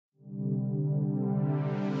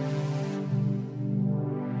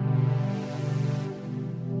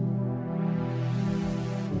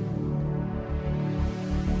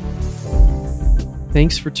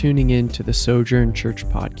Thanks for tuning in to the Sojourn Church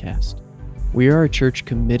podcast. We are a church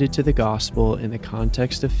committed to the gospel in the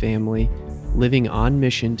context of family, living on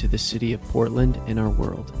mission to the city of Portland and our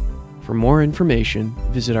world. For more information,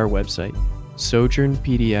 visit our website,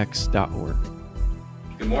 sojournpdx.org.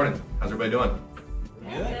 Good morning. How's everybody doing?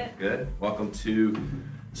 Good. Welcome to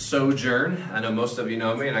Sojourn. I know most of you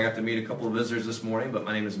know me, and I got to meet a couple of visitors this morning, but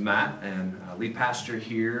my name is Matt, and lead pastor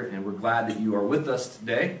here, and we're glad that you are with us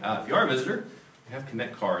today. If you are a visitor, we have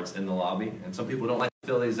Connect cards in the lobby, and some people don't like to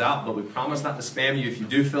fill these out, but we promise not to spam you if you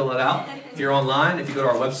do fill it out. If you're online, if you go to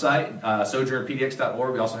our website,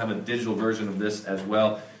 sojournpdx.org, we also have a digital version of this as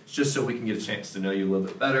well. It's just so we can get a chance to know you a little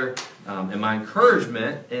bit better. And my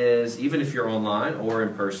encouragement is, even if you're online or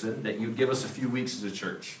in person, that you give us a few weeks as a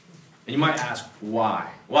church. And you might ask,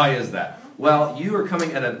 why? Why is that? Well, you are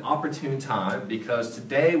coming at an opportune time because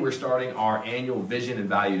today we're starting our annual Vision and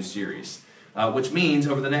Values series. Which means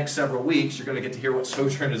over the next several weeks, you're going to get to hear what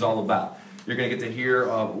Sojourn is all about. You're going to get to hear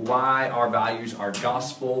why our values are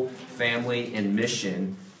gospel, family, and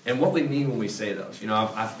mission, and what we mean when we say those. You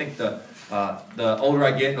know, I think the older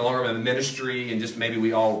I get, the longer I'm in ministry, and just maybe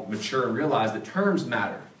we all mature and realize that terms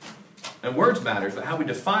matter. And words matter, but how we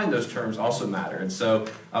define those terms also matter. And so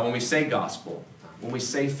when we say gospel, when we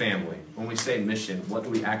say family, when we say mission, what do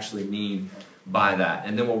we actually mean by that?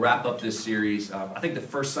 And then we'll wrap up this series, I think the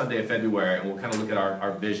first Sunday of February, and we'll kind of look at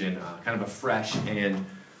our vision, kind of afresh and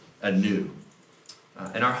anew.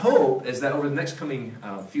 And our hope is that over the next coming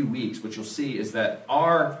few weeks, what you'll see is that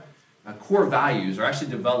our core values are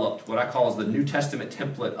actually developed, what I call as the New Testament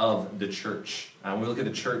template of the church. When we look at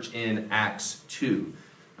the church in Acts 2.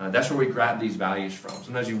 That's where we grab these values from.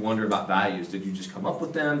 Sometimes you wonder about values. Did you just come up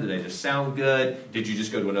with them? Did they just sound good? Did you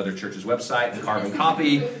just go to another church's website and carbon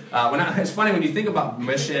copy? It's funny when you think about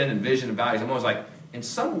mission and vision and values, I'm always like, in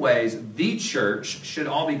some ways, the church should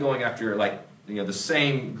all be going after the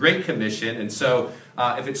same Great Commission. And so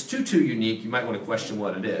if it's too unique, you might want to question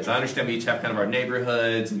what it is. I understand we each have kind of our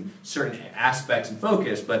neighborhoods and certain aspects and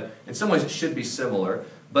focus, but in some ways it should be similar.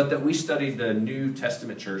 But that we studied the New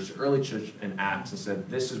Testament church, the early church in Acts, and said,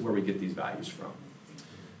 this is where we get these values from.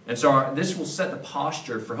 And so this will set the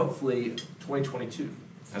posture for hopefully 2022,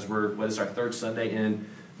 as what is our third Sunday in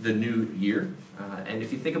the new year. And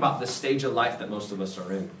if you think about this stage of life that most of us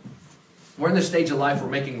are in, we're in this stage of life, we're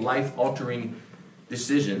making life-altering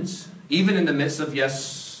decisions, even in the midst of,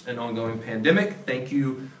 yes, an ongoing pandemic. Thank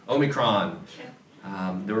you, Omicron.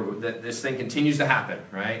 This thing continues to happen,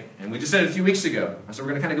 right? And we just said it a few weeks ago. So we're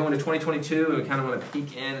going to kind of go into 2022 and we kind of want to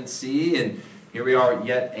peek in and see, and here we are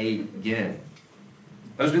yet again.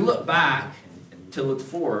 But as we look back to look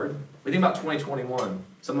forward, we think about 2021.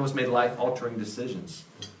 Some of us made life-altering decisions.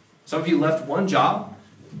 Some of you left one job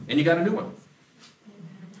and you got a new one.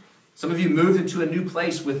 Some of you moved into a new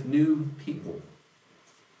place with new people.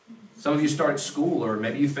 Some of you started school, or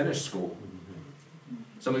maybe you finished school.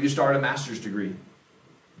 Some of you started a master's degree.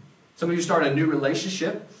 Some of you started a new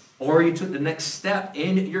relationship, or you took the next step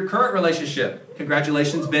in your current relationship.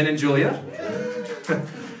 Congratulations, Ben and Julia.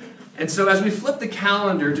 And so as we flip the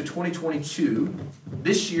calendar to 2022,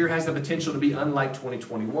 this year has the potential to be unlike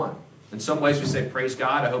 2021. In some ways we say, praise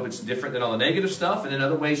God, I hope it's different than all the negative stuff. And in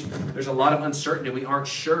other ways, there's a lot of uncertainty. We aren't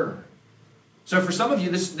sure. So for some of you,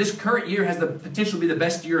 this current year has the potential to be the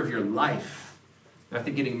best year of your life. And I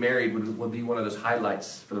think getting married would be one of those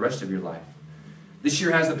highlights for the rest of your life. This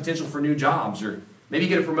year has the potential for new jobs, or maybe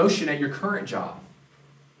get a promotion at your current job.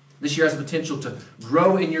 This year has the potential to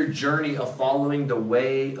grow in your journey of following the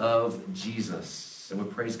way of Jesus. And we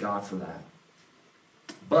praise God for that.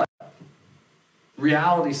 But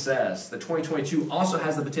reality says that 2022 also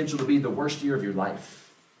has the potential to be the worst year of your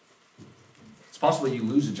life. It's possible you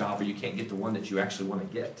lose a job or you can't get the one that you actually want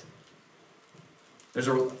to get. There's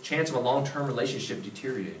a chance of a long-term relationship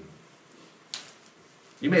deteriorating.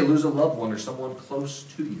 You may lose a loved one or someone close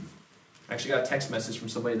to you. I actually got a text message from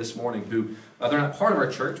somebody this morning who, they're not part of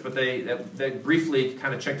our church, but they briefly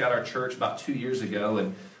kind of checked out our church about 2 years ago,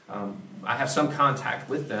 and I have some contact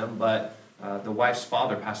with them, but the wife's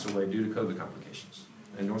father passed away due to COVID complications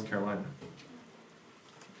in North Carolina.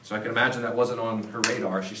 So I can imagine that wasn't on her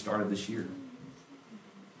radar. She started this year.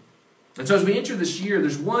 And so as we enter this year,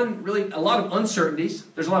 there's a lot of uncertainties.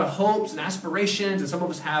 There's a lot of hopes and aspirations, and some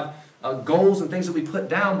of us have goals and things that we put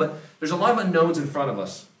down, but there's a lot of unknowns in front of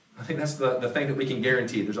us. I think that's the thing that we can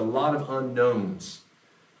guarantee. There's a lot of unknowns.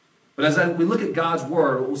 But as we look at God's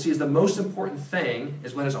Word, what we'll see is the most important thing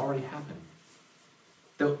is what has already happened.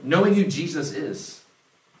 Knowing who Jesus is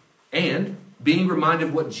and being reminded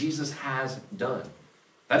of what Jesus has done.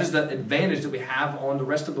 That is the advantage that we have on the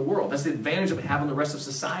rest of the world. That's the advantage that we have on the rest of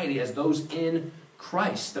society as those in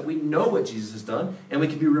Christ, that we know what Jesus has done, and we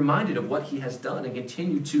can be reminded of what he has done and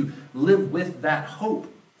continue to live with that hope.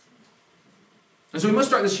 And so we must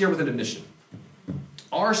start this year with an admission.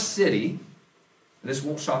 Our city, and this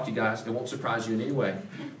won't shock you guys, it won't surprise you in any way,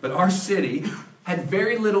 but our city had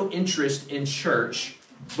very little interest in church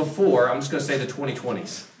before, I'm just going to say, the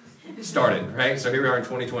 2020s started, right? So here we are in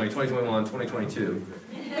 2020, 2021, 2022.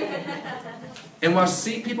 And while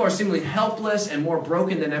people are seemingly helpless and more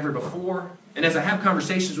broken than ever before, and as I have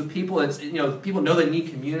conversations with people, people know they need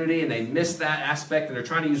community and they miss that aspect, and they're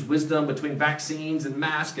trying to use wisdom between vaccines and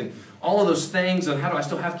masks and all of those things, and how do I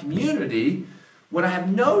still have community? What I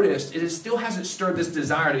have noticed is it still hasn't stirred this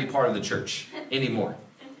desire to be part of the church anymore.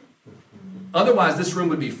 Otherwise, this room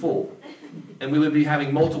would be full, and we would be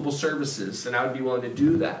having multiple services, and I would be willing to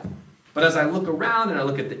do that. But as I look around and I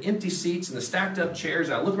look at the empty seats and the stacked up chairs,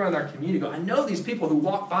 and I look around our community, I know these people who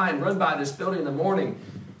walk by and run by this building in the morning,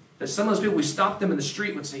 that some of those people, we stop them in the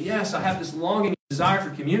street, would say, yes, I have this longing and desire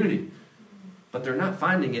for community. But they're not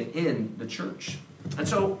finding it in the church. And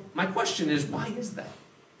so my question is, why is that?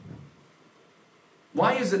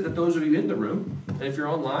 Why is it that those of you in the room, and if you're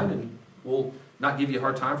online, and we'll not give you a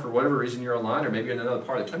hard time for whatever reason you're online, or maybe you're in another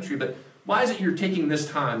part of the country, but why is it you're taking this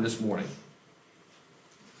time this morning?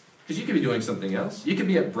 Because you could be doing something else. You could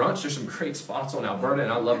be at brunch. There's some great spots on Alberta,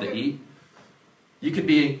 and I love to eat. You could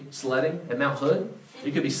be sledding at Mount Hood.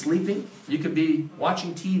 You could be sleeping. You could be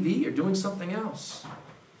watching TV or doing something else.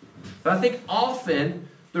 But I think often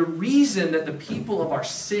the reason that the people of our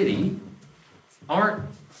city aren't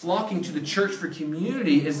flocking to the church for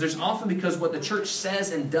community is there's often because what the church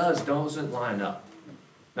says and does doesn't line up.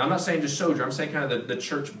 Now, I'm not saying just Sojourn. I'm saying kind of the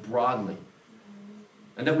church broadly.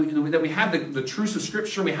 And that we have the truths of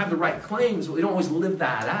Scripture, we have the right claims, but we don't always live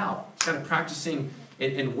that out. It's kind of practicing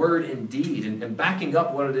in word and deed, and backing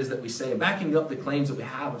up what it is that we say, and backing up the claims that we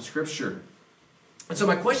have of Scripture. And so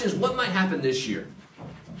my question is, what might happen this year,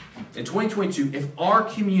 in 2022, if our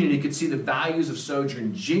community could see the values of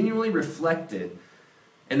Sojourn genuinely reflected,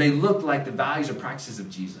 and they looked like the values and practices of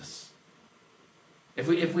Jesus? If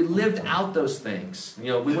we lived out those things,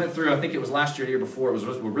 we went through, I think it was last year, the year before, it was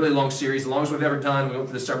a really long series, the longest we've ever done. We went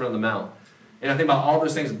through the Sermon on the Mount. And I think about all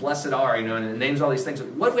those things, blessed are, and it names all these things.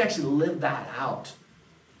 What if we actually lived that out?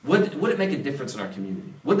 Would it make a difference in our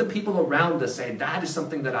community? Would the people around us say, that is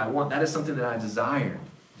something that I want, that is something that I desire?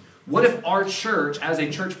 What if our church, as a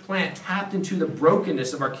church plant, tapped into the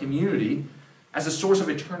brokenness of our community as a source of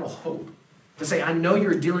eternal hope? To say, I know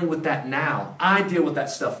you're dealing with that now. I deal with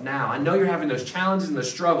that stuff now. I know you're having those challenges and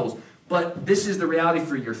those struggles, but this is the reality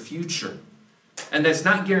for your future. And that's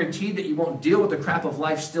not guaranteed that you won't deal with the crap of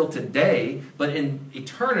life still today, but in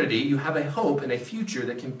eternity, you have a hope and a future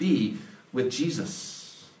that can be with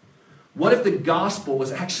Jesus. What if the gospel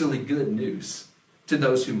was actually good news to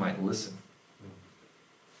those who might listen?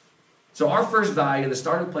 So our first value and the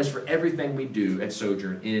starting place for everything we do at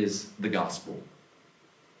Sojourn is the gospel.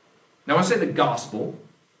 Now, when I say the gospel,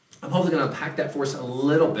 I'm hopefully going to unpack that for us a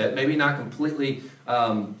little bit. Maybe not completely, it's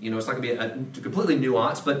not going to be completely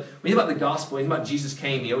nuanced, but when you think about the gospel, when you think about Jesus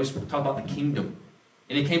came, he always talked about the kingdom.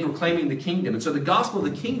 And he came proclaiming the kingdom. And so the gospel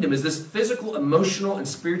of the kingdom is this physical, emotional, and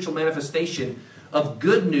spiritual manifestation of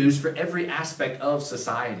good news for every aspect of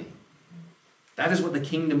society. That is what the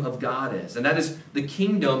kingdom of God is. And that is the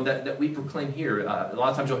kingdom that we proclaim here. A lot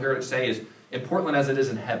of times you'll hear it say is in Portland as it is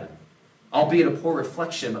in heaven. Albeit a poor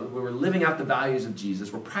reflection, but we're living out the values of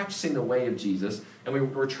Jesus. We're practicing the way of Jesus. And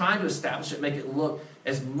we're trying to establish it, make it look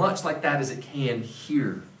as much like that as it can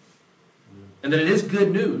here. And that it is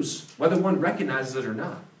good news, whether one recognizes it or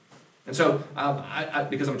not. And so,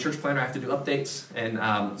 because I'm a church planner, I have to do updates. And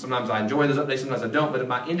sometimes I enjoy those updates, sometimes I don't. But in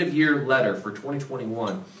my end-of-year letter for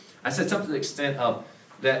 2021, I said something to the extent of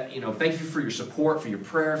that, thank you for your support, for your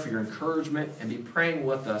prayer, for your encouragement, and be praying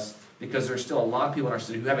with us, because there's still a lot of people in our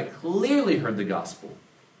city who haven't clearly heard the gospel.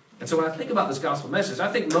 And so when I think about this gospel message,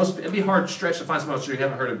 I think it'd be a hard stretch to find someone else who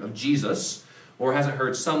haven't heard of Jesus or hasn't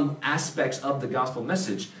heard some aspects of the gospel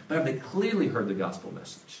message, but have they clearly heard the gospel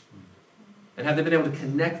message? And have they been able to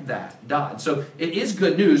connect that dot? So it is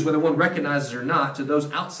good news, whether one recognizes it or not, to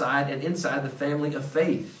those outside and inside the family of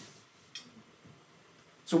faith.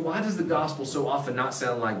 So why does the gospel so often not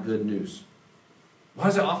sound like good news? Why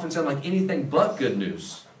does it often sound like anything but good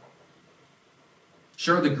news?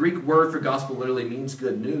 Sure, the Greek word for gospel literally means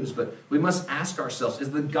good news, but we must ask ourselves,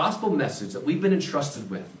 is the gospel message that we've been entrusted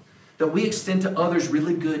with, that we extend to others,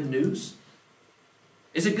 really good news?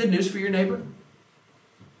 Is it good news for your neighbor?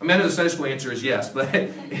 I know the Sunday school answer is yes, but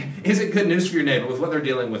is it good news for your neighbor with what they're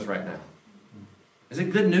dealing with right now? Is it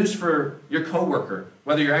good news for your coworker,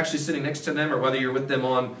 whether you're actually sitting next to them or whether you're with them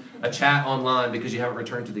on a chat online because you haven't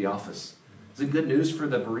returned to the office? Is Is it good news for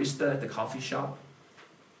the barista at the coffee shop?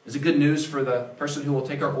 Is it good news for the person who will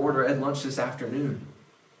take our order at lunch this afternoon?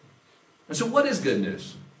 And so what is good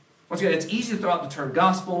news? Once again, it's easy to throw out the term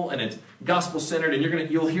gospel, and it's gospel-centered,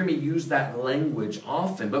 and you'll hear me use that language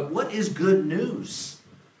often. But what is good news?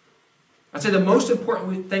 I'd say the most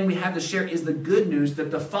important thing we have to share is the good news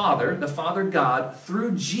that the Father God,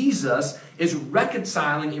 through Jesus, is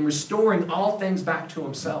reconciling and restoring all things back to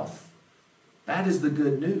himself. That is the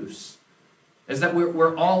good news. Is that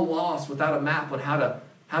we're all lost without a map on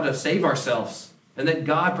how to save ourselves. And that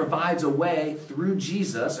God provides a way through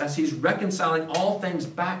Jesus as he's reconciling all things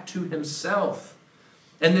back to himself.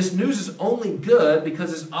 And this news is only good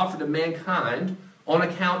because it's offered to mankind on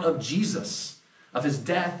account of Jesus, of his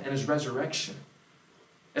death and his resurrection.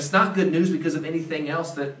 It's not good news because of anything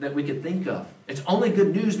else that we could think of. It's only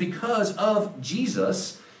good news because of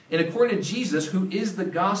Jesus. And according to Jesus, who is the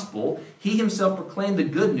gospel, he himself proclaimed the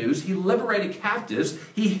good news. He liberated captives.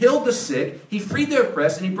 He healed the sick. He freed the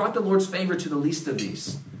oppressed. And he brought the Lord's favor to the least of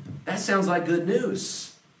these. That sounds like good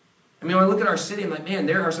news. I mean, when I look at our city, I'm like, man,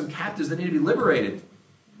 there are some captives that need to be liberated.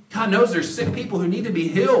 God knows there's sick people who need to be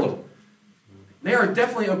healed. There are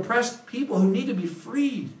definitely oppressed people who need to be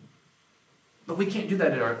freed. But we can't do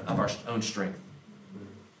that of our own strength.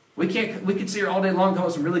 We could sit here all day long come up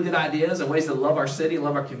with some really good ideas and ways to love our city and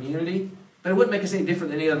love our community, but it wouldn't make us any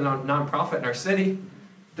different than any other nonprofit in our city.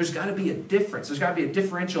 There's got to be a difference. There's got to be a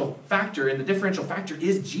differential factor, and the differential factor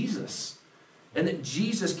is Jesus. And that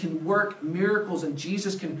Jesus can work miracles, and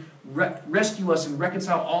Jesus can rescue us and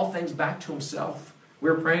reconcile all things back to himself.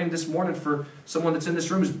 We were praying this morning for someone that's in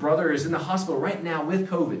this room. His brother is in the hospital right now with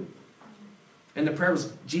COVID. And the prayer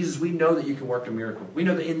was, Jesus, we know that you can work a miracle. We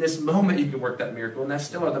know that in this moment you can work that miracle. And that's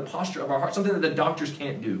still the posture of our heart, something that the doctors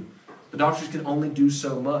can't do. The doctors can only do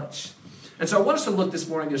so much. And so I want us to look this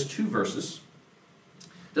morning at just 2 verses.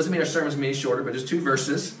 Doesn't mean our sermon's going to be shorter, but just 2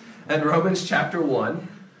 verses. In Romans chapter 1,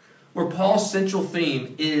 where Paul's central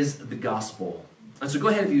theme is the gospel. And so go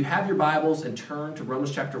ahead, if you have your Bibles, and turn to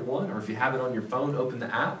Romans chapter 1, or if you have it on your phone, open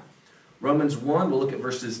the app. Romans 1, we'll look at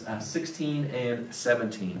verses 16 and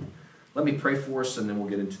 17. Let me pray for us, and then we'll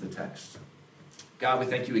get into the text. God, we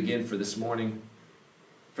thank you again for this morning,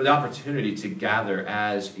 for the opportunity to gather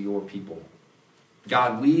as your people.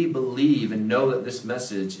 God, we believe and know that this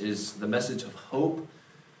message is the message of hope,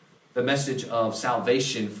 the message of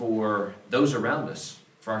salvation for those around us,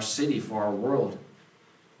 for our city, for our world.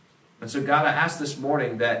 And so, God, I ask this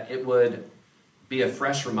morning that it would be a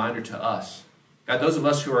fresh reminder to us. God, those of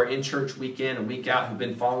us who are in church week in and week out, who've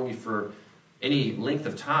been following you for any length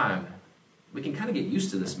of time, we can kind of get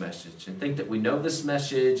used to this message and think that we know this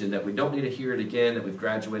message and that we don't need to hear it again, that we've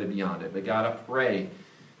graduated beyond it. But God, I pray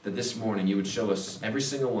that this morning you would show us, every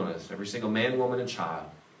single one of us, every single man, woman, and child,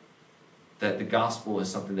 that the gospel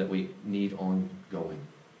is something that we need ongoing.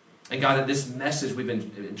 And God, that this message we've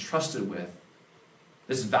been entrusted with,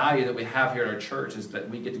 this value that we have here at our church, is that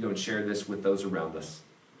we get to go and share this with those around us,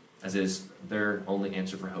 as is their only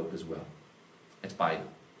answer for hope as well. It's by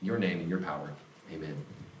your name and your power. Amen.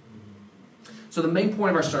 So the main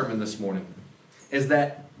point of our sermon this morning is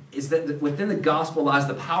that within the gospel lies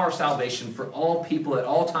the power of salvation for all people at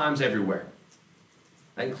all times everywhere.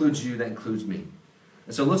 That includes you, that includes me.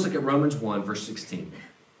 And so let's look at Romans 1, verse 16.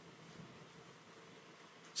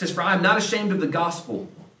 It says, "For I am not ashamed of the gospel."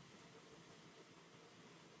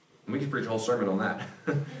 And we can preach a whole sermon on that.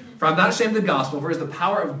 "For I am not ashamed of the gospel, for it is the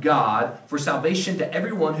power of God for salvation to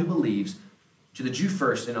everyone who believes, to the Jew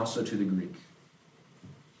first and also to the Greek."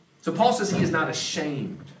 So Paul says he is not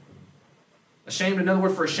ashamed. Ashamed, another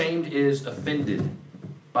word for ashamed is offended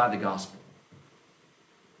by the gospel.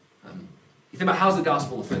 You think about, how's the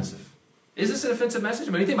gospel offensive? Is this an offensive message? I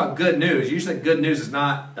mean, when you think about good news, you usually think good news is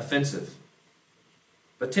not offensive.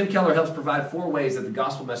 But Tim Keller helps provide 4 ways that the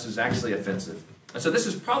gospel message is actually offensive. And so this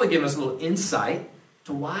is probably giving us a little insight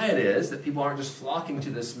to why it is that people aren't just flocking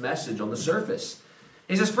to this message on the surface.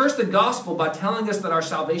 He says, first, the gospel, by telling us that our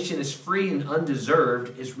salvation is free and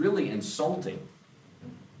undeserved, is really insulting.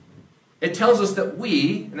 It tells us that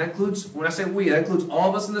we, and that includes, when I say we, that includes all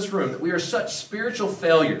of us in this room, that we are such spiritual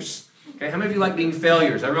failures. Okay, how many of you like being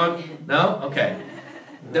failures? Everyone? No? Okay.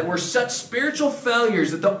 That we're such spiritual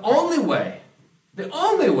failures that the only way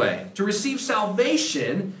to receive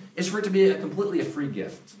salvation is for it to be completely a free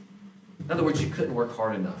gift. In other words, you couldn't work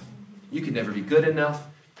hard enough. You could never be good enough.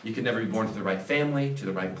 You can never be born to the right family, to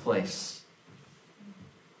the right place.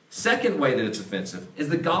 Second way that it's offensive is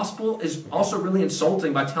the gospel is also really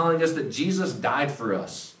insulting by telling us that Jesus died for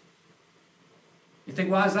us. You think,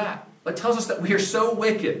 why is that? It tells us that we are so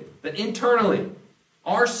wicked that internally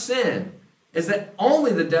our sin is that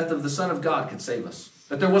only the death of the Son of God could save us.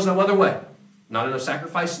 That there was no other way. Not enough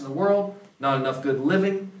sacrifice in the world, not enough good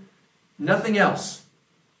living, nothing else.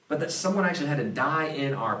 But that someone actually had to die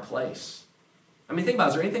in our place. I mean, think about it.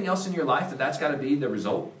 Is there anything else in your life that's got to be the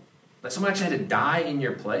result? That someone actually had to die in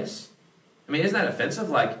your place? I mean, isn't that offensive?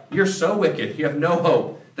 Like, you're so wicked, you have no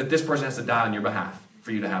hope, that this person has to die on your behalf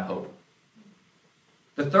for you to have hope.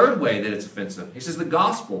 The third way that it's offensive, he says the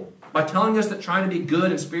gospel, by telling us that trying to be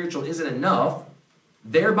good and spiritual isn't enough,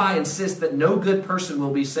 thereby insists that no good person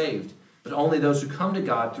will be saved, but only those who come to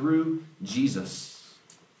God through Jesus.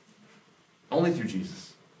 Only through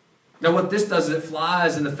Jesus. Now what this does is it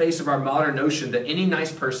flies in the face of our modern notion that any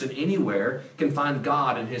nice person anywhere can find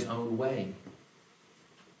God in his own way.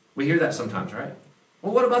 We hear that sometimes, right?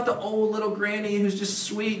 Well, what about the old little granny who's just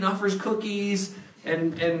sweet and offers cookies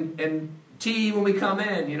and tea when we come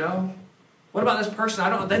in, you know? What about this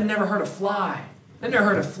person? They've never heard a fly. They've never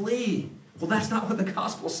heard a flea. Well, that's not what the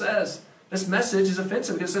gospel says. This message is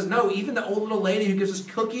offensive because it says, no, even the old little lady who gives us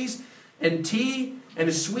cookies and tea and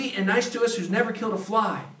is sweet and nice to us who's never killed a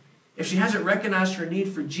fly, if she hasn't recognized her need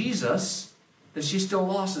for Jesus, then she's still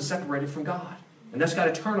lost and separated from God. And that's got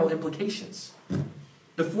eternal implications.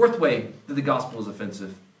 The fourth way that the gospel is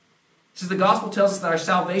offensive. It says the gospel tells us that our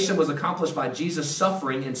salvation was accomplished by Jesus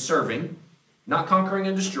suffering and serving, not conquering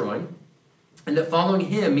and destroying, and that following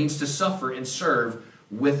him means to suffer and serve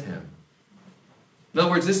with him. In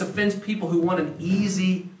other words, this offends people who want an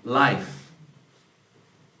easy life.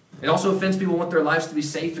 It also offends people who want their lives to be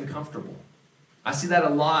safe and comfortable. I see that a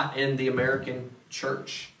lot in the American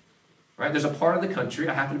church. Right? There's a part of the country,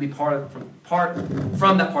 I happen to be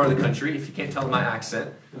from that part of the country, if you can't tell my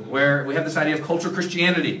accent, where we have this idea of cultural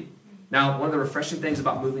Christianity. Now, one of the refreshing things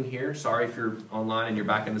about moving here, sorry if you're online and you're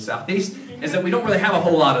back in the Southeast, is that we don't really have a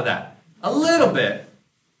whole lot of that. A little bit,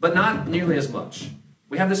 but not nearly as much.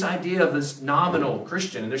 We have this idea of this nominal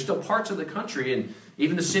Christian, and there's still parts of the country, and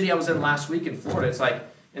even the city I was in last week in Florida, it's like,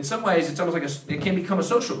 in some ways, it's almost like it can become a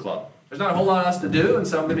social club. There's not a whole lot else to do, and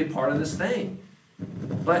so I'm going to be part of this thing.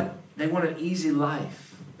 But they want an easy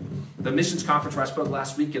life. The missions conference where I spoke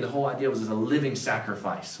last week, and the whole idea was as a living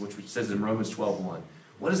sacrifice, which says in Romans 12:1.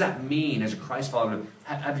 What does that mean as a Christ follower?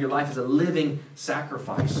 Have your life as a living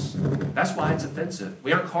sacrifice. That's why it's offensive.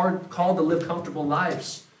 We aren't called to live comfortable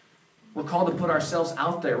lives. We're called to put ourselves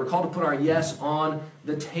out there. We're called to put our yes on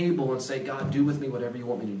the table and say, God, do with me whatever you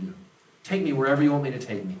want me to do. Take me wherever you want me to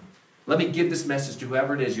take me. Let me give this message to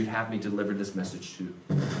whoever it is you'd have me deliver this message to.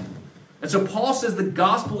 And so Paul says the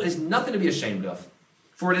gospel is nothing to be ashamed of,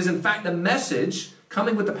 for it is in fact the message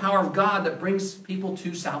coming with the power of God that brings people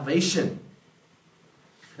to salvation.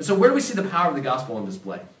 And so where do we see the power of the gospel on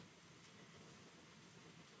display?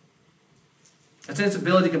 It's in its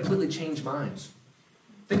ability to completely change minds.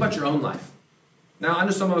 Think about your own life. Now, I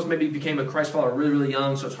know some of us maybe became a Christ follower really, really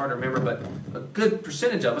young, so it's hard to remember, but a good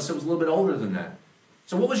percentage of us, it was a little bit older than that.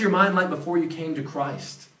 So what was your mind like before you came to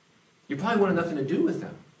Christ? You probably wanted nothing to do with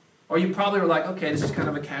them. Or you probably were like, okay, this is kind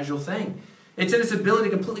of a casual thing. It's in its ability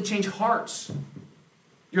to completely change hearts.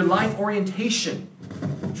 Your life orientation.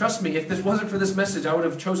 Trust me, if this wasn't for this message, I would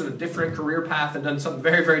have chosen a different career path and done something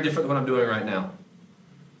very, very different than what I'm doing right now.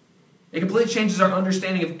 It completely changes our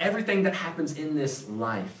understanding of everything that happens in this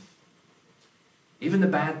life. Even the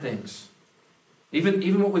bad things.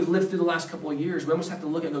 Even what we've lived through the last couple of years, we almost have to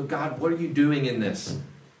look and go, God, what are you doing in this?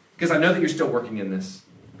 Because I know that you're still working in this.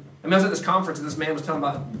 I mean, I was at this conference and this man was telling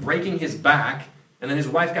about breaking his back, and then his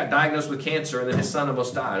wife got diagnosed with cancer, and then his son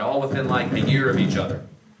almost died, all within like a year of each other.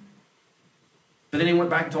 But then he went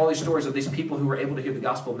back into all these stories of these people who were able to hear the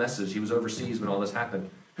gospel message. He was overseas when all this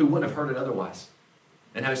happened, who wouldn't have heard it otherwise.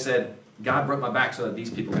 And how he said, God broke my back so that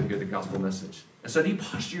these people could hear the gospel message. And so do you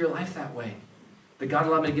posture your life that way? That God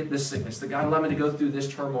allowed me to get this sickness, that God allowed me to go through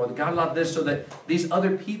this turmoil, that God allowed this so that these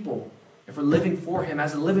other people, if we're living for Him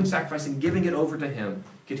as a living sacrifice and giving it over to Him,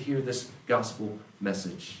 could hear this gospel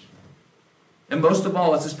message. And most of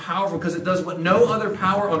all, it's this powerful because it does what no other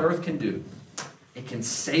power on earth can do. It can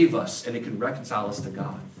save us and it can reconcile us to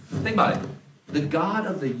God. Think about it. The God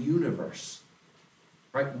of the universe,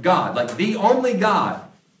 right? God, like the only God,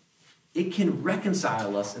 it can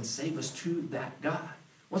reconcile us and save us to that God.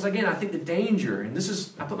 Once again, I think the danger, and this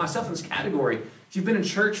is, I put myself in this category. If you've been in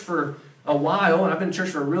church for a while, and I've been in church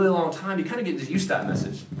for a really long time, you kind of get used to that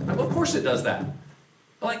message. Like, well, of course it does that.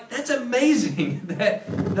 But like, that's amazing that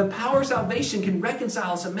the power of salvation can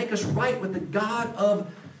reconcile us and make us right with the God of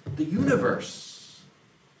the universe.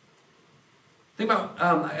 Think about,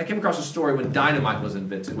 I came across a story when dynamite was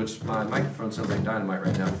invented, which my microphone sounds like dynamite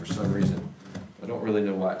right now for some reason. I don't really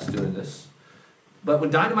know why it's doing this. But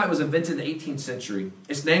when dynamite was invented in the 18th century,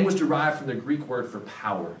 its name was derived from the Greek word for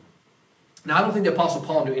power. Now, I don't think the Apostle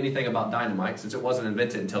Paul knew anything about dynamite since it wasn't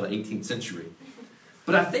invented until the 18th century.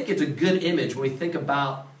 But I think it's a good image when we think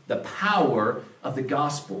about the power of the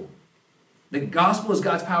gospel. The gospel is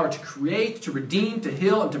God's power to create, to redeem, to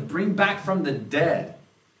heal, and to bring back from the dead.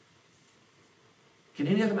 Can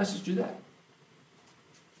any other message do that?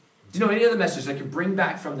 Do you know any other message that can bring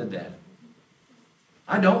back from the dead?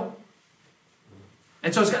 I don't.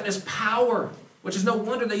 And so it's got this power, which is no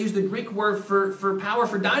wonder they use the Greek word for power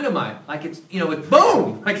for dynamite. Like it's, it's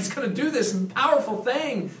boom! Like it's going to do this powerful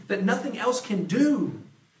thing that nothing else can do.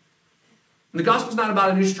 And the gospel's not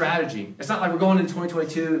about a new strategy. It's not like we're going into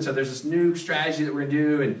 2022 and so there's this new strategy that we're going to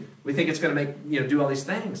do and we think it's going to make, do all these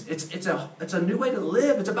things. It's a new way to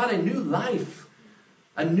live. It's about a new life.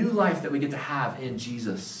 A new life that we get to have in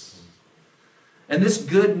Jesus. And this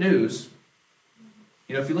good news,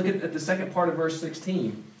 if you look at the second part of verse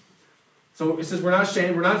 16, so it says we're not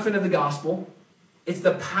ashamed, we're not offended of the gospel. It's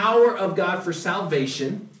the power of God for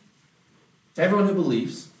salvation to everyone who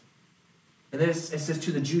believes. And then it says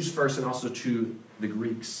to the Jews first and also to the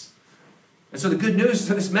Greeks. And so the good news is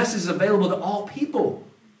that this message is available to all people.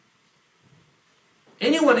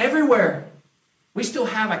 Anyone, everywhere. We still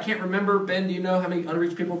have, I can't remember, Ben, do you know how many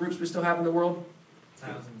unreached people groups we still have in the world?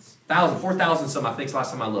 Thousands. 4,000 some, I think,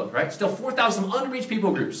 last time I looked, right? Still 4,000 unreached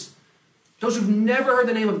people groups. Those who've never heard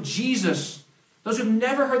the name of Jesus. Those who've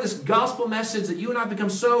never heard this gospel message that you and I have become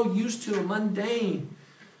so used to and mundane.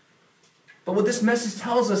 But what this message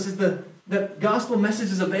tells us is the gospel message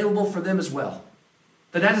is available for them as well.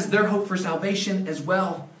 That is their hope for salvation as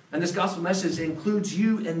well. And this gospel message includes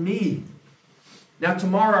you and me. Now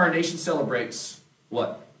tomorrow our nation celebrates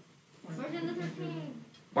what? Martin Luther King.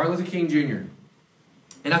 Martin Luther King Jr.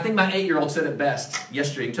 And I think my 8-year-old said it best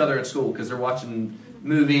yesterday. You can tell they're in school because they're watching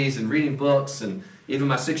movies and reading books. And even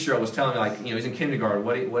my 6-year-old was telling me, he's in kindergarten,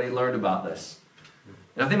 what he learned about this.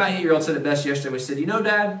 And I think my 8-year-old said it best yesterday. We said,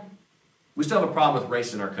 Dad, we still have a problem with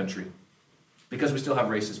race in our country because we still have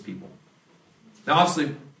racist people. Now,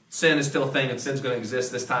 obviously, sin is still a thing and sin's going to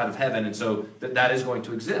exist this side of heaven. And so that is going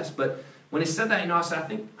to exist. But when he said that, I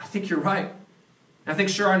said, I think you're right. I think,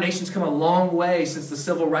 sure, our nation's come a long way since the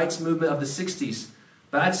civil rights movement of the 60s.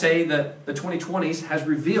 But I'd say that the 2020s has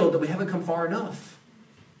revealed that we haven't come far enough.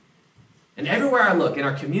 And everywhere I look, in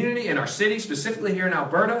our community, in our city, specifically here in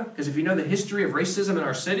Alberta, because if you know the history of racism in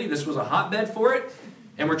our city, this was a hotbed for it.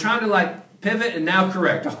 And we're trying to pivot and now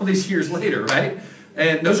correct all these years later, right?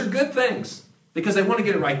 And those are good things because they want to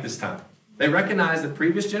get it right this time. They recognize that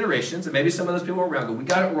previous generations, and maybe some of those people were around, but we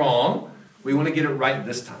got it wrong. We want to get it right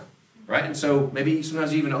this time, right? And so maybe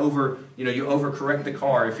sometimes you even you overcorrect the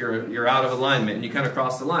car if you're out of alignment and you kind of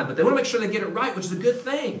cross the line. But they want to make sure they get it right, which is a good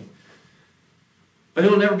thing. But it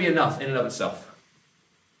will never be enough in and of itself.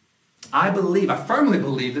 I firmly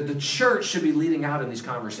believe that the church should be leading out in these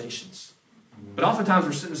conversations. But oftentimes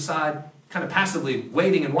we're sitting aside, kind of passively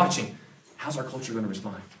waiting and watching. How's our culture going to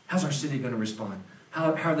respond? How's our city going to respond?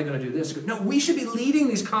 How are they going to do this? No, we should be leading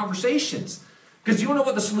these conversations. Because do you want to know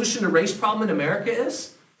what the solution to race problem in America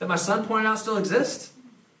is? That my son pointed out still exists?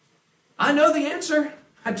 I know the answer.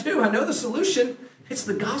 I do. I know the solution. It's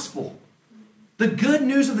the gospel. The good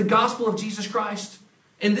news of the gospel of Jesus Christ.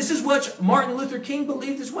 And this is what Martin Luther King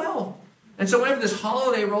believed as well. And so whenever this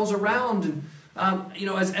holiday rolls around, and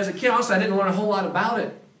as a kid, honestly, I didn't learn a whole lot about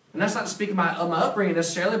it. And that's not to speak of my upbringing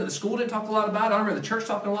necessarily, but the school didn't talk a lot about it. I remember the church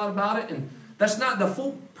talking a lot about it. And that's not the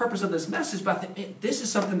full purpose of this message, but I think this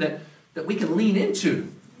is something that we can lean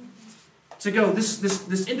into. To go,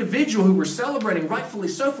 this individual who we're celebrating, rightfully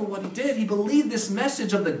so for what he did, he believed this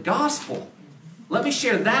message of the gospel. Let me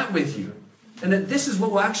share that with you. And that this is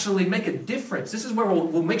what will actually make a difference. This is where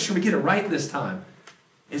we'll make sure we get it right this time,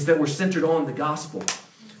 is that we're centered on the gospel.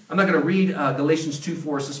 I'm not going to read Galatians 2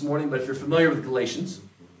 for us this morning, but if you're familiar with Galatians,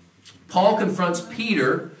 Paul confronts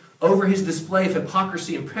Peter over his display of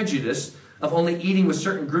hypocrisy and prejudice of only eating with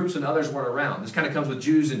certain groups when others weren't around. This kind of comes with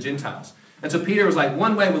Jews and Gentiles. And so Peter was like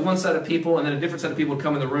one way with one set of people, and then a different set of people would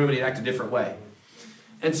come in the room and he'd act a different way.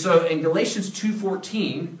 And so in Galatians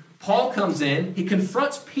 2:14, Paul comes in, he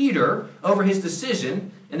confronts Peter over his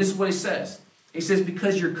decision, and this is what he says. He says,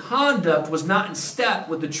 because your conduct was not in step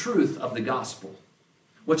with the truth of the gospel.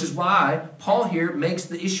 Which is why Paul here makes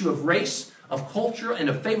the issue of race, of culture, and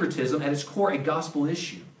of favoritism at its core a gospel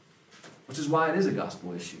issue. Which is why it is a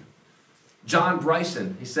gospel issue. John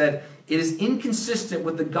Bryson, he said, it is inconsistent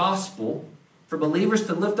with the gospel for believers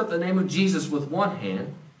to lift up the name of Jesus with one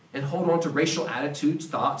hand and hold on to racial attitudes,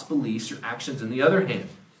 thoughts, beliefs, or actions in the other hand.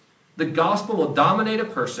 The gospel will dominate a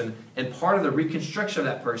person, and part of the reconstruction of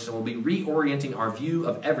that person will be reorienting our view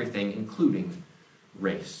of everything, including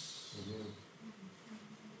race.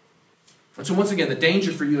 And so once again, the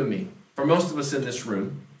danger for you and me, for most of us in this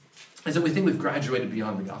room, is that we think we've graduated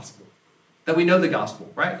beyond the gospel. that we know the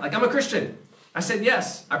gospel, right? Like, I'm a Christian. I said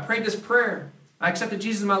yes. I prayed this prayer. I accepted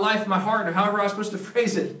Jesus in my life, in my heart, or however I was supposed to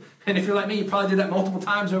phrase it. And if you're like me, you probably did that multiple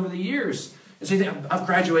times over the years. And so you think, I've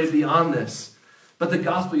graduated beyond this. But the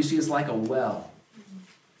gospel, you see, is like a well.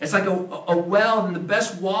 It's like a well, and the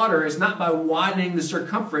best water is not by widening the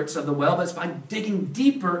circumference of the well, but it's by digging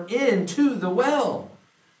deeper into the well.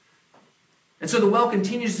 And so the well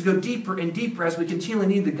continues to go deeper and deeper as we continually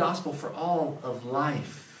need the gospel for all of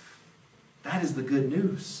life. That is the good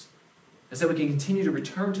news, is that we can continue to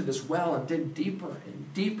return to this well and dig deeper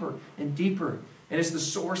and deeper and deeper. And it's the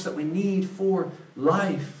source that we need for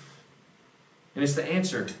life. And it's the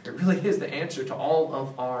answer. It really is the answer to all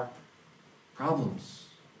of our problems.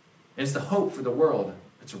 And it's the hope for the world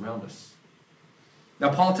that's around us.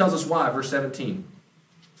 Now, Paul tells us why, verse 17.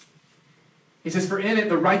 He says, for in it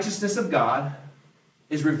the righteousness of God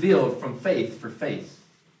is revealed from faith for faith.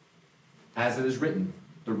 As it is written,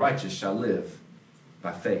 the righteous shall live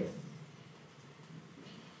by faith.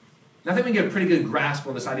 Now, I think we can get a pretty good grasp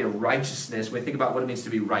on this idea of righteousness when we think about what it means to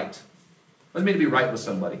be right. What does it mean to be right with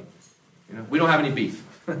somebody? You know, we don't have any beef.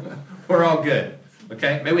 We're all good.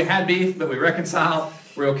 Okay? Maybe we had beef, but we reconciled.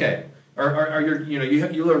 We're okay. Or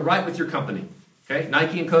you're right with your company. Okay?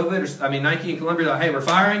 Nike and Nike and Columbia are like, hey, we're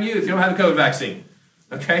firing you if you don't have a COVID vaccine.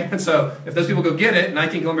 Okay? And so if those people go get it,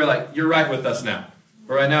 Nike and Columbia are like, you're right with us now.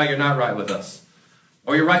 Or right now, you're not right with us.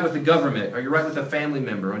 Or you're right with the government. Or you're right with a family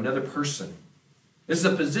member or another person. This is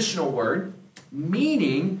a positional word,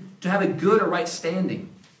 meaning to have a good or right standing.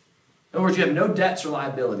 In other words, you have no debts or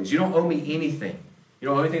liabilities. You don't owe me anything. You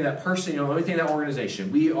don't owe anything to that person. You don't owe anything to that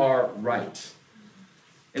organization. We are right.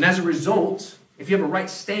 And as a result, if you have a right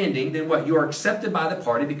standing, then what? You are accepted by the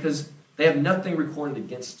party because they have nothing recorded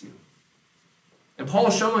against you. And Paul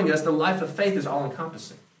is showing us the life of faith is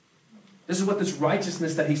all-encompassing. This is what this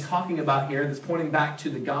righteousness that he's talking about here that's pointing back to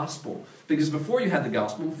the gospel. Because before you had the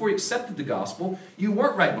gospel, before you accepted the gospel, you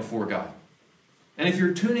weren't right before God. And if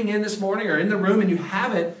you're tuning in this morning or in the room and you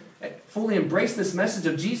haven't fully embraced this message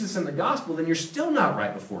of Jesus and the gospel, then you're still not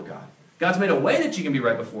right before God. God's made a way that you can be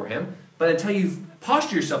right before him, but until you've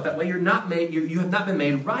postured yourself that way, you have not been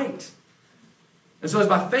made right. And so it's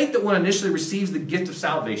by faith that one initially receives the gift of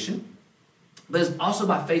salvation, but it's also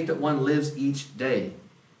by faith that one lives each day.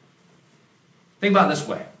 Think about it this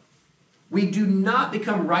way. We do not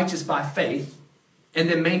become righteous by faith and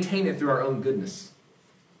then maintain it through our own goodness.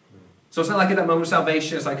 So it's not like at that moment of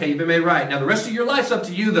salvation, it's like, hey, you've been made right. Now the rest of your life's up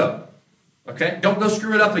to you though. Okay? Don't go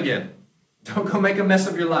screw it up again. Don't go make a mess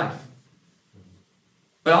of your life.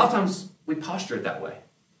 But a lot of times we posture it that way.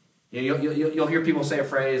 You'll hear people say a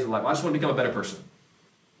phrase like, well, I just want to become a better person.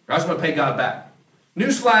 Or I just want to pay God back.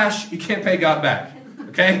 Newsflash, you can't pay God back.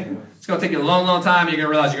 Okay? It's going to take you a long, long time and you're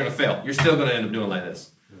going to realize you're going to fail. You're still going to end up doing like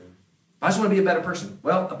this. I just want to be a better person.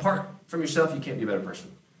 Well, apart from yourself, you can't be a better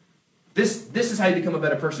person. This is how you become a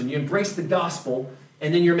better person. You embrace the gospel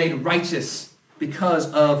and then you're made righteous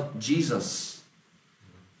because of Jesus.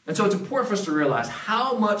 And so it's important for us to realize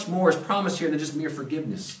how much more is promised here than just mere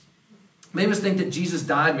forgiveness. Many of us think that Jesus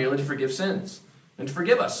died merely to forgive sins and to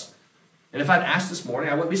forgive us. And if I'd asked this morning,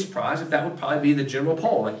 I wouldn't be surprised if that would probably be the general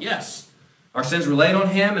poll. Like, yes, our sins were laid on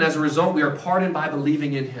him, and as a result, we are pardoned by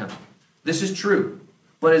believing in him. This is true,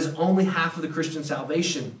 but it is only half of the Christian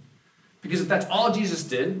salvation. Because if that's all Jesus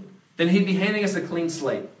did, then he'd be handing us a clean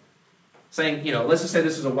slate. Saying, let's just say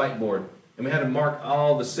this is a whiteboard, and we had to mark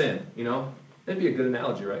all the sin, That'd be a good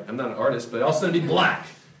analogy, right? I'm not an artist, but all of a sudden it'd be black.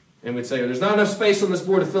 And we'd say, there's not enough space on this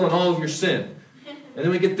board to fill in all of your sin. And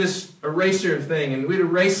then we get this eraser thing, and we'd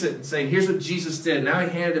erase it and say, here's what Jesus did. Now he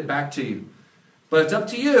handed it back to you. But it's up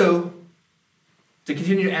to you to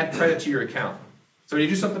continue to add credit to your account. So when you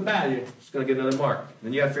do something bad, you're just going to get another mark. And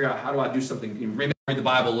then you got to figure out, how do I do something? Maybe I'll read the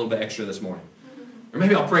Bible a little bit extra this morning. Or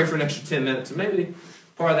maybe I'll pray for an extra 10 minutes. And maybe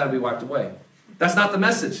part of that will be wiped away. That's not the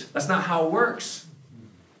message. That's not how it works.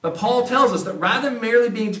 But Paul tells us that rather than merely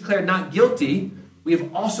being declared not guilty, we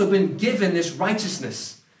have also been given this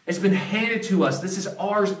righteousness. It's been handed to us. This is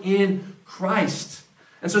ours in Christ.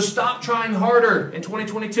 And so stop trying harder in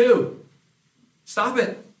 2022. Stop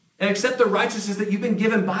it. And accept the righteousness that you've been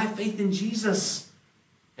given by faith in Jesus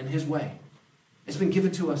and his way. It's been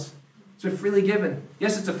given to us. It's been freely given.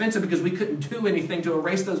 Yes, it's offensive because we couldn't do anything to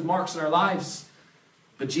erase those marks in our lives.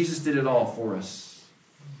 But Jesus did it all for us.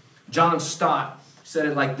 John Stott said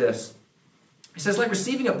it like this. He says, like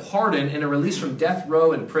receiving a pardon and a release from death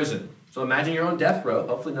row in prison. So imagine you're on death row.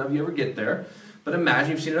 Hopefully none of you ever get there. But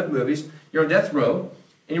imagine, you've seen enough movies. You're on death row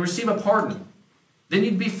and you receive a pardon. Then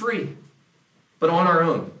you'd be free. But on our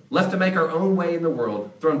own. Left to make our own way in the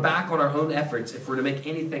world. Thrown back on our own efforts if we're to make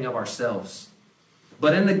anything of ourselves.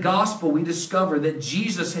 But in the gospel, we discover that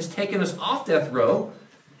Jesus has taken us off death row,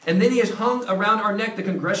 and then he has hung around our neck the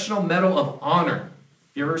Congressional Medal of Honor.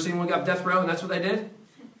 You ever seen one got death row and that's what they did?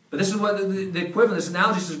 But this is what the equivalent, this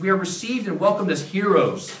analogy says, we are received and welcomed as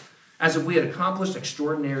heroes, as if we had accomplished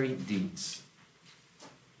extraordinary deeds.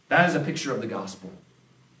 That is a picture of the gospel.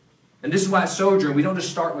 And this is why at Sojourn, we don't just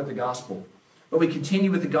start with the gospel, but we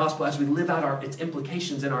continue with the gospel as we live out its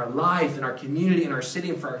implications in our life, in our community, in our city,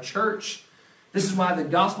 and for our church. This is why the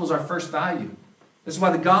gospel is our first value. This is why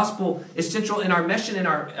the gospel is central in our mission, in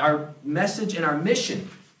our message, and our mission.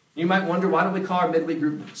 You might wonder, why don't we call our midweek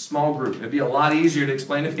group small group? It'd be a lot easier to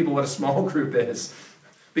explain to people what a small group is.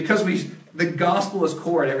 Because the gospel is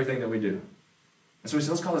core in everything that we do. And so we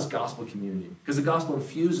said, let's call this gospel community. Because the gospel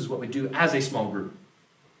infuses what we do as a small group.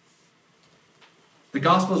 The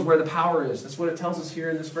gospel is where the power is. That's what it tells us here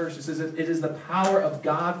in this verse. It says it is the power of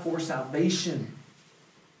God for salvation.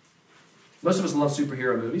 Most of us love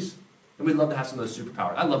superhero movies. And we'd love to have some of those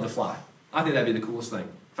superpowers. I'd love to fly. I think that'd be the coolest thing.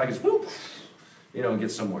 If I could just whoop, and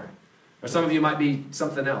get somewhere. Or some of you might be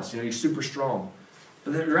something else. You're super strong.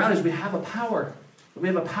 But the reality is we have a power. We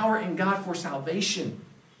have a power in God for salvation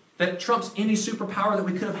that trumps any superpower that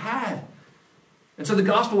we could have had. And so the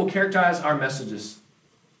gospel will characterize our messages.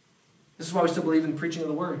 This is why we still believe in preaching of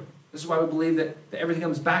the word. This is why we believe that everything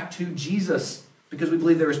comes back to Jesus, because we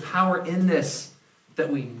believe there is power in this, that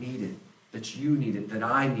we need it, that you need it, that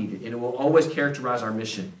I need it, and it will always characterize our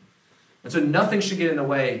mission. And so nothing should get in the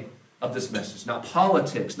way of this message. Not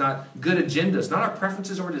politics, not good agendas, not our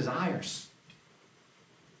preferences or desires.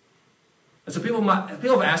 And so people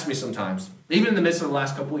have asked me sometimes, even in the midst of the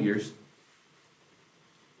last couple of years,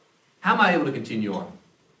 how am I able to continue on?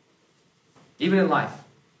 Even in life.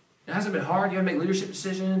 It hasn't been hard. You got to make leadership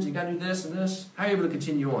decisions. You got to do this and this. How are you able to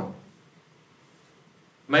continue on?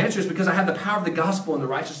 My answer is because I have the power of the gospel and the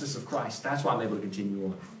righteousness of Christ. That's why I'm able to continue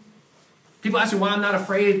on. People ask me why I'm not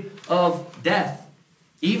afraid of death,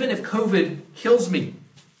 even if COVID kills me.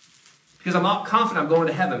 Because I'm not confident I'm going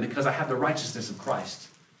to heaven because I have the righteousness of Christ.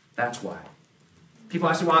 That's why. People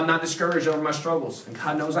ask me why I'm not discouraged over my struggles. And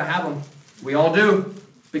God knows I have them. We all do.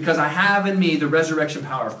 Because I have in me the resurrection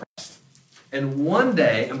power of Christ. And one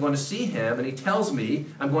day I'm going to see him and he tells me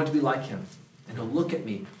I'm going to be like him. And he'll look at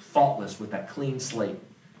me faultless with that clean slate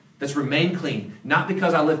that's remained clean, not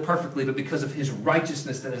because I live perfectly, but because of his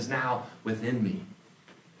righteousness that is now within me.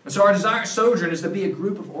 And so our desire at Sojourn is to be a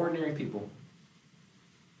group of ordinary people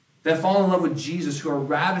that fall in love with Jesus, who are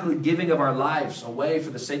radically giving of our lives away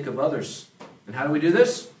for the sake of others. And how do we do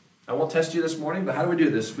this? I won't test you this morning, but how do we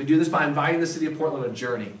do this? We do this by inviting the city of Portland on a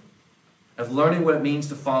journey of learning what it means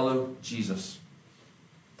to follow Jesus.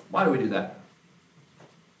 Why do we do that?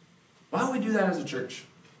 Why do we do that as a church?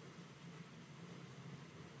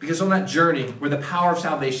 Because on that journey where the power of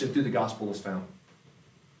salvation through the gospel is found.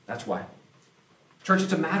 That's why. Church,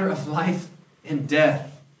 it's a matter of life and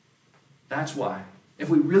death. That's why. If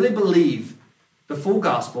we really believe the full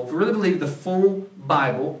gospel, if we really believe the full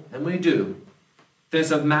Bible, and we do, then it's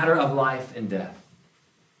a matter of life and death.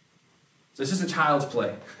 So this isn't child's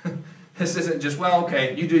play. This isn't just, well,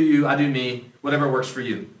 okay, you do you, I do me, whatever works for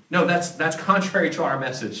you. No, that's contrary to our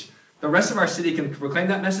message. The rest of our city can proclaim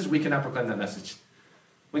that message. We cannot proclaim that message.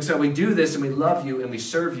 So we do this and we love you and we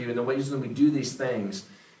serve you, and the reason we do these things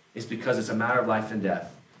is because it's a matter of life and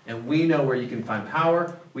death. And we know where you can find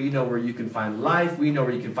power, we know where you can find life, we know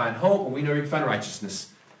where you can find hope, and we know where you can find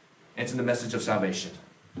righteousness. And it's in the message of salvation,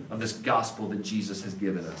 of this gospel that Jesus has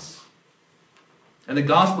given us. And the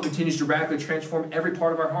gospel continues to radically transform every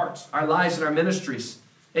part of our hearts, our lives, and our ministries.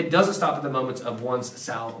 It doesn't stop at the moments of one's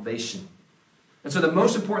salvation. And so the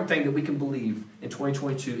most important thing that we can believe in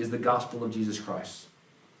 2022 is the gospel of Jesus Christ.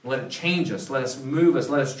 Let it change us, let us move us,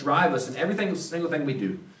 let us drive us in every single thing we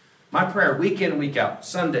do. My prayer, week in and week out,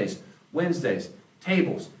 Sundays, Wednesdays,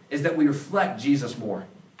 tables, is that we reflect Jesus more.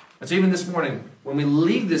 And so even this morning, when we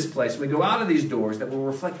leave this place, when we go out of these doors, that we'll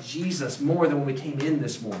reflect Jesus more than when we came in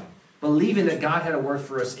this morning, believing that God had a word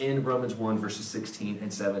for us in Romans 1, verses 16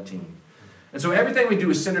 and 17. And so everything we do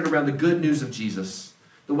is centered around the good news of Jesus.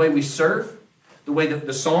 The way we serve, the way that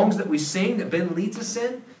the songs that we sing that Ben leads us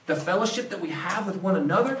in, the fellowship that we have with one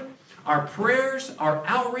another, our prayers, our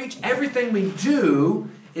outreach, everything we do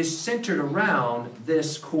is centered around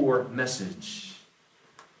this core message.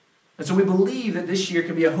 And so we believe that this year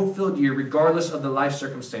can be a hope-filled year regardless of the life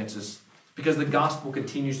circumstances, because the gospel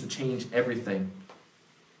continues to change everything.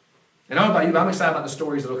 And I don't know about you, but I'm excited about the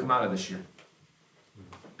stories that will come out of this year,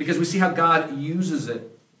 because we see how God uses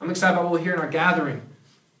it. I'm excited about what we'll hear in our gathering.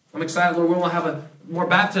 I'm excited, Lord, we'll have more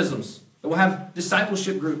baptisms, that we'll have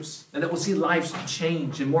discipleship groups, and that we'll see lives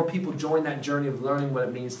change and more people join that journey of learning what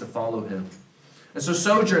it means to follow him. And so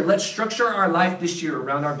Sojourn, let's structure our life this year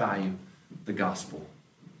around our value, the gospel.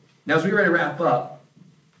 Now, as we get ready to wrap up,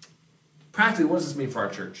 practically, what does this mean for our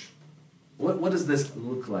church? What does this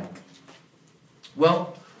look like?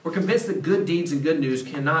 Well, we're convinced that good deeds and good news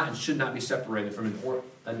cannot and should not be separated from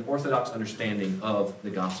an orthodox understanding of the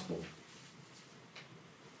gospel.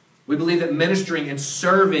 We believe that ministering and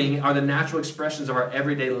serving are the natural expressions of our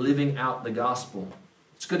everyday living out the gospel.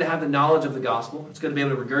 It's good to have the knowledge of the gospel. It's good to be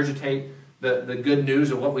able to regurgitate the good news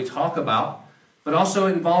of what we talk about. But also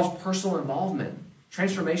it involves personal involvement,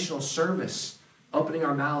 transformational service, opening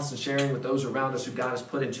our mouths and sharing with those around us who God has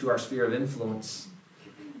put into our sphere of influence.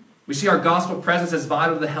 We see our gospel presence as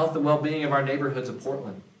vital to the health and well-being of our neighborhoods of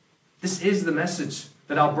Portland. This is the message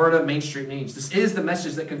that Alberta Main Street needs. This is the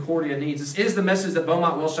message that Concordia needs. This is the message that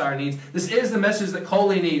Beaumont-Wilshire needs. This is the message that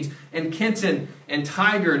Coley needs, and Kenton, and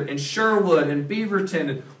Tigard, and Sherwood, and Beaverton,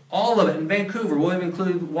 and all of it, in Vancouver. We'll even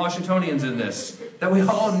include Washingtonians in this. That we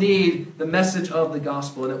all need the message of the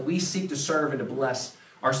gospel, and that we seek to serve and to bless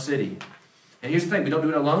our city. And here's the thing, we don't do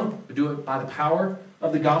it alone. We do it by the power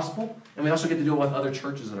of the gospel, and we also get to do it with other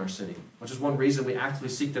churches in our city, which is one reason we actively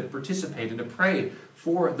seek to participate and to pray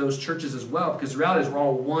for those churches as well, because the reality is we're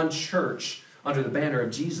all one church under the banner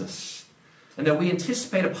of Jesus, and that we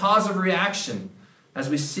anticipate a positive reaction as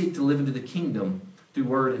we seek to live into the kingdom through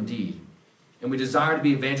word and deed. And we desire to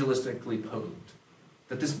be evangelistically potent,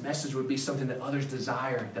 that this message would be something that others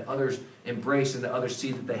desire, that others embrace, and that others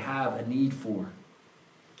see that they have a need for.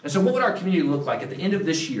 And so what would our community look like at the end of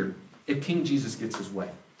this year if King Jesus gets his way,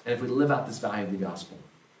 and if we live out this value of the gospel?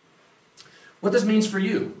 What this means for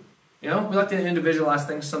you. We like to individualize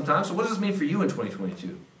things sometimes. So what does this mean for you in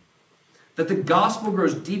 2022? That the gospel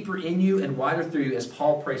grows deeper in you and wider through you, as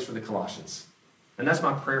Paul prays for the Colossians. And that's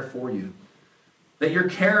my prayer for you. That your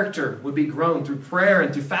character would be grown through prayer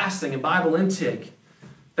and through fasting and Bible intake.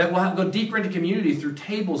 That we'll go deeper into community through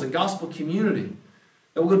tables and gospel community.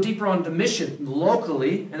 That we'll go deeper on the mission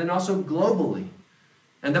locally and then also globally.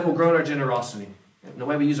 And that we'll grow in our generosity, in the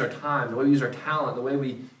way we use our time, the way we use our talent, the way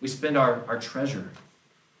we spend our treasure.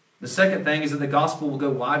 The second thing is that the gospel will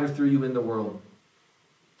go wider through you in the world.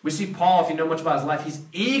 We see Paul, if you know much about his life, he's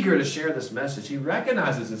eager to share this message. He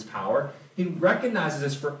recognizes its power. He recognizes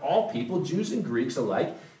it's for all people, Jews and Greeks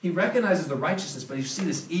alike. He recognizes the righteousness, but you see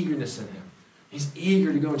this eagerness in him. He's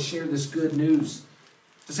eager to go and share this good news.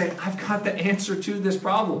 To say, I've got the answer to this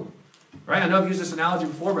problem. Right? I know I've used this analogy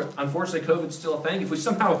before, but unfortunately COVID's still a thing. If we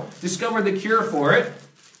somehow discovered the cure for it,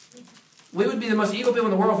 we would be the most evil people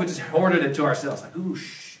in the world if we just hoarded it to ourselves. Like, ooh,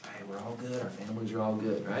 hey, we're all good. Our families are all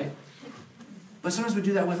good, right? But sometimes we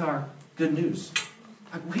do that with our good news.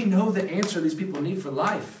 Like, we know the answer these people need for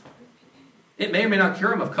life. It may or may not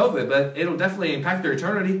cure them of COVID, but it'll definitely impact their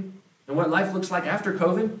eternity and what life looks like after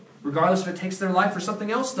COVID, regardless if it takes their life or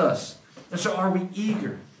something else does. And so are we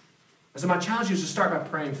eager? And so my challenge is to start by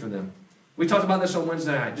praying for them. We talked about this on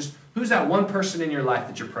Wednesday night. Just who's that one person in your life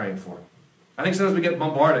that you're praying for? I think sometimes we get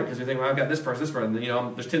bombarded because we think, well, I've got this person.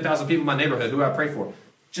 There's 10,000 people in my neighborhood. Who do I pray for?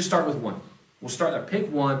 Just start with one. We'll start there.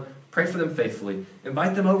 Pick one. Pray for them faithfully.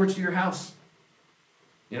 Invite them over to your house.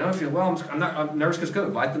 If you're, I'm nervous because COVID.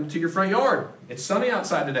 Invite them to your front yard. It's sunny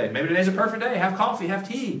outside today. Maybe today's a perfect day. Have coffee. Have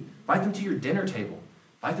tea. Invite them to your dinner table.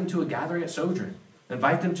 Invite them to a gathering at Sojourn.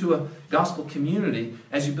 Invite them to a gospel community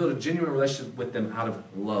as you build a genuine relationship with them out of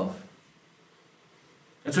love.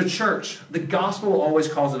 And so church, the gospel will always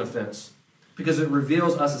cause an offense because it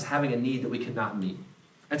reveals us as having a need that we cannot meet.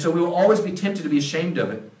 And so we will always be tempted to be ashamed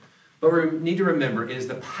of it. But we need to remember it is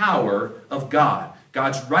the power of God.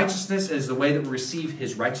 God's righteousness is the way that we receive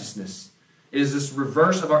his righteousness. It is this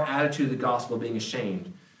reverse of our attitude of the gospel, being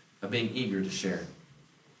ashamed, of being eager to share.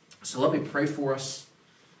 So let me pray for us,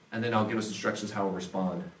 and then I'll give us instructions how we'll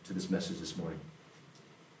respond to this message this morning.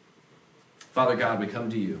 Father God, we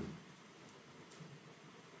come to you.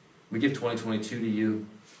 We give 2022 to you.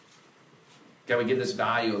 God, we give this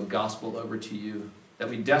value of gospel over to you that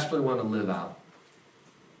we desperately want to live out.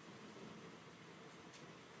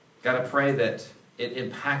 God, I pray that it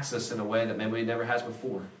impacts us in a way that maybe it never has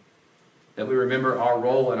before. That we remember our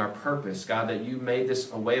role and our purpose. God, that you made this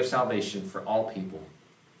a way of salvation for all people.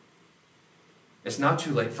 It's not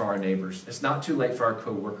too late for our neighbors. It's not too late for our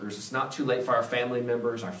co-workers. It's not too late for our family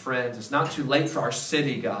members, our friends. It's not too late for our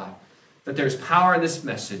city, God. That there's power in this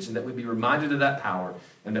message, and that we be reminded of that power,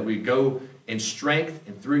 and that we go in strength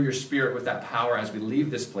and through your Spirit with that power as we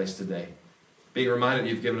leave this place today. Being reminded that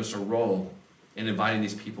you've given us a role in inviting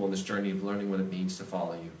these people on this journey of learning what it means to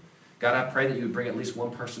follow you. God, I pray that you would bring at least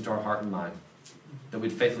one person to our heart and mind, that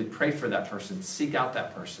we'd faithfully pray for that person, seek out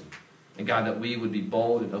that person, and God, that we would be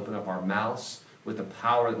bold and open up our mouths with the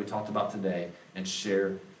power that we talked about today and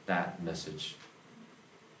share that message.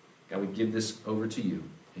 God, we give this over to you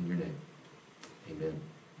in your name. Amen.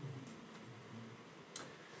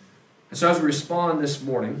 And so as we respond this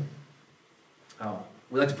morning,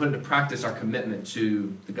 we like to put into practice our commitment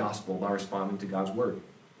to the gospel by responding to God's word.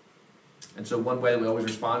 And so one way that we always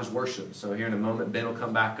respond is worship. So here in a moment, Ben will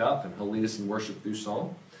come back up and he'll lead us in worship through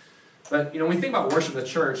song. But, when we think about worship in the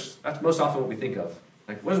church, that's most often what we think of.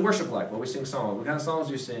 Like, what is worship like? Well, we sing songs. What kind of songs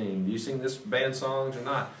do you sing? Do you sing this band songs or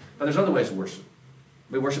not? But there's other ways to worship.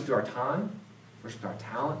 We worship through our time, worship through our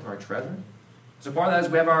talent, through our treasure. So part of that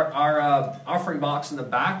is we have our offering box in the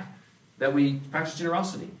back that we practice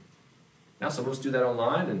generosity. Now some of us do that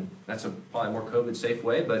online, and that's probably a more COVID-safe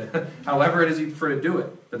way, but however it is for to do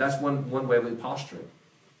it. But that's one way we posture it.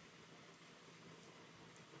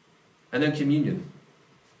 And then communion.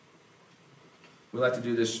 We like to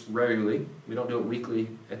do this regularly. We don't do it weekly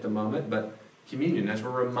at the moment, but communion, as we're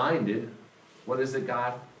reminded what it is that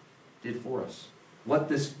God did for us, what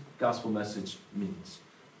this gospel message means.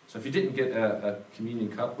 So if you didn't get a communion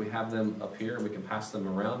cup, we have them up here, and we can pass them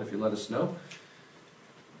around if you let us know.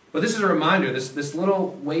 But this is a reminder, this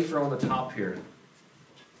little wafer on the top here,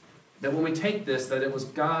 that when we take this, that it was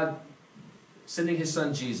God sending his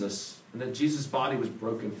son Jesus, and that Jesus' body was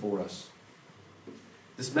broken for us.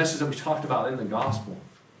 This message that we talked about in the gospel,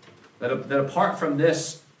 that apart from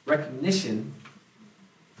this recognition,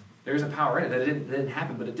 there is a power in it, that it didn't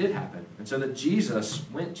happen, but it did happen. And so that Jesus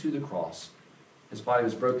went to the cross. His body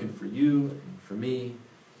was broken for you, and for me,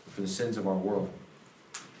 and for the sins of our world.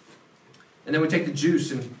 And then we take the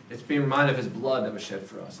juice, and it's being reminded of his blood that was shed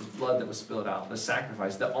for us, his blood that was spilled out, the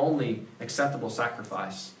sacrifice, the only acceptable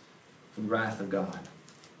sacrifice from the wrath of God.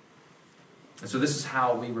 And so this is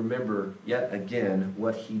how we remember yet again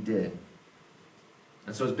what he did.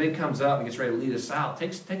 And so as Ben comes up and gets ready to lead us out,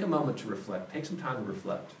 take a moment to reflect. Take some time to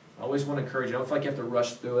reflect. I always want to encourage you. I don't feel like you have to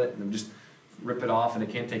rush through it and just rip it off, and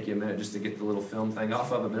it can take you a minute just to get the little film thing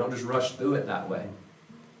off of it, but don't just rush through it that way.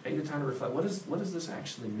 Take the time to reflect. What does this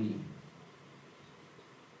actually mean?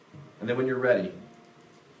 And then when you're ready,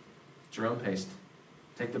 at your own pace,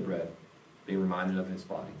 take the bread, be reminded of his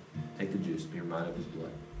body. Take the juice, be reminded of his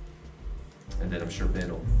blood. And then I'm sure Ben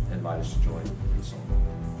will invite us to join in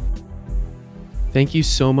song. Thank you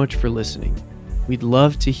so much for listening. We'd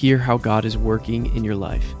love to hear how God is working in your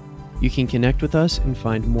life. You can connect with us and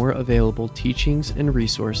find more available teachings and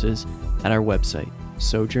resources at our website,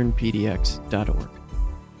 sojournpdx.org.